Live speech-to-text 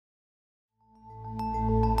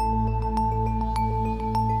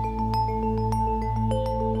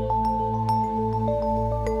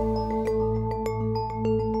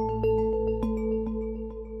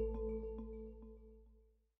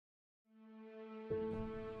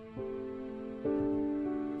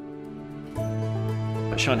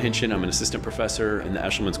Sean Hinchin. I'm an assistant professor in the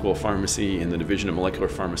Eshelman School of Pharmacy in the Division of Molecular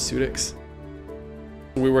Pharmaceutics.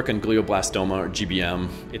 We work on glioblastoma, or GBM.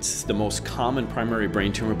 It's the most common primary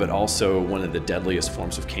brain tumor, but also one of the deadliest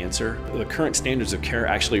forms of cancer. The current standards of care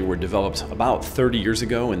actually were developed about 30 years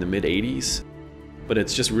ago in the mid-80s, but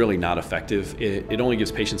it's just really not effective. It only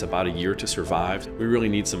gives patients about a year to survive. We really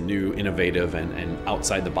need some new, innovative, and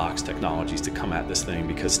outside-the-box technologies to come at this thing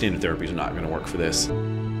because standard therapies are not going to work for this.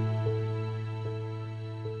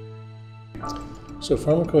 So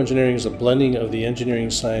pharmacoengineering is a blending of the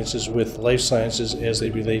engineering sciences with life sciences as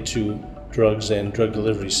they relate to drugs and drug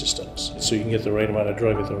delivery systems. So you can get the right amount of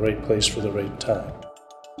drug at the right place for the right time.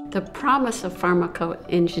 The promise of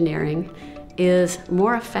pharmacoengineering is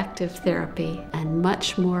more effective therapy and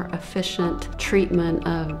much more efficient treatment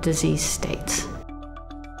of disease states.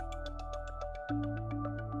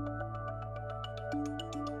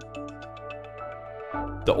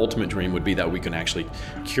 The ultimate dream would be that we can actually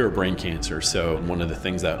cure brain cancer. So one of the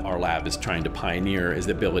things that our lab is trying to pioneer is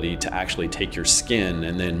the ability to actually take your skin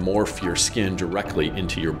and then morph your skin directly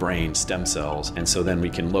into your brain stem cells. And so then we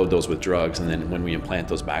can load those with drugs, and then when we implant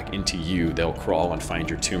those back into you, they'll crawl and find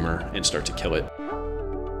your tumor and start to kill it.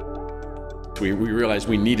 We realized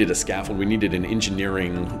we needed a scaffold, we needed an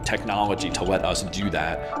engineering technology to let us do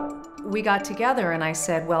that. We got together and I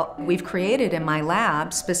said, well, we've created in my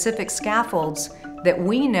lab specific scaffolds that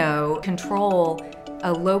we know control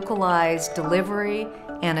a localized delivery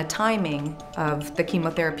and a timing of the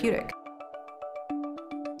chemotherapeutic.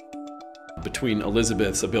 Between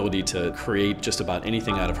Elizabeth's ability to create just about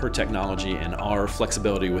anything out of her technology and our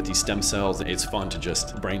flexibility with these stem cells, it's fun to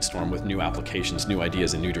just brainstorm with new applications, new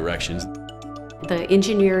ideas, and new directions. The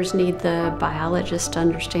engineers need the biologists to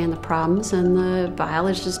understand the problems, and the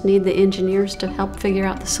biologists need the engineers to help figure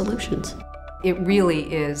out the solutions. It really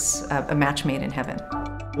is a match made in heaven.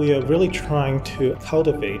 We are really trying to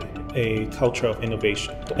cultivate a culture of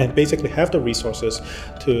innovation and basically have the resources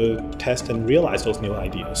to test and realize those new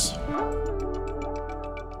ideas.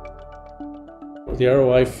 The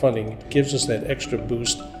ROI funding gives us that extra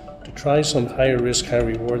boost to try some higher risk, high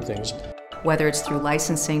reward things. Whether it's through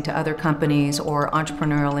licensing to other companies or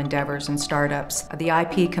entrepreneurial endeavors and startups, the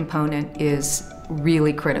IP component is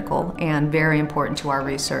really critical and very important to our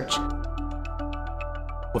research.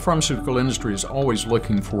 The pharmaceutical industry is always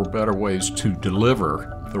looking for better ways to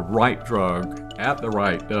deliver the right drug at the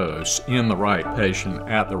right dose in the right patient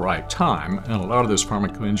at the right time, and a lot of this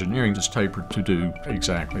pharmacoengineering is tapered to do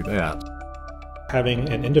exactly that. Having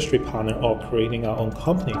an industry partner or creating our own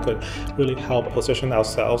company could really help position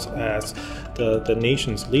ourselves as the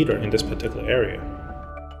nation's leader in this particular area.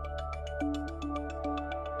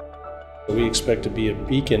 We expect to be a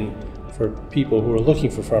beacon for people who are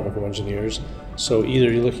looking for pharmacoengineers. So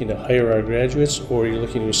either you're looking to hire our graduates or you're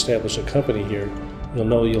looking to establish a company here. You'll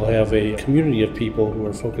know you'll have a community of people who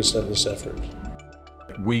are focused on this effort.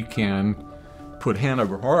 We can put hand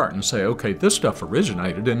over heart and say, okay, this stuff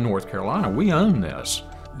originated in North Carolina. We own this.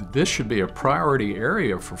 This should be a priority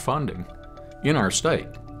area for funding in our state.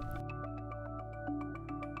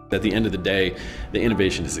 At the end of the day, the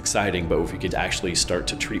innovation is exciting, but if we could actually start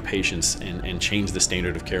to treat patients and change the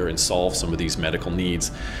standard of care and solve some of these medical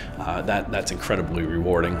needs, that's incredibly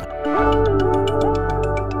rewarding.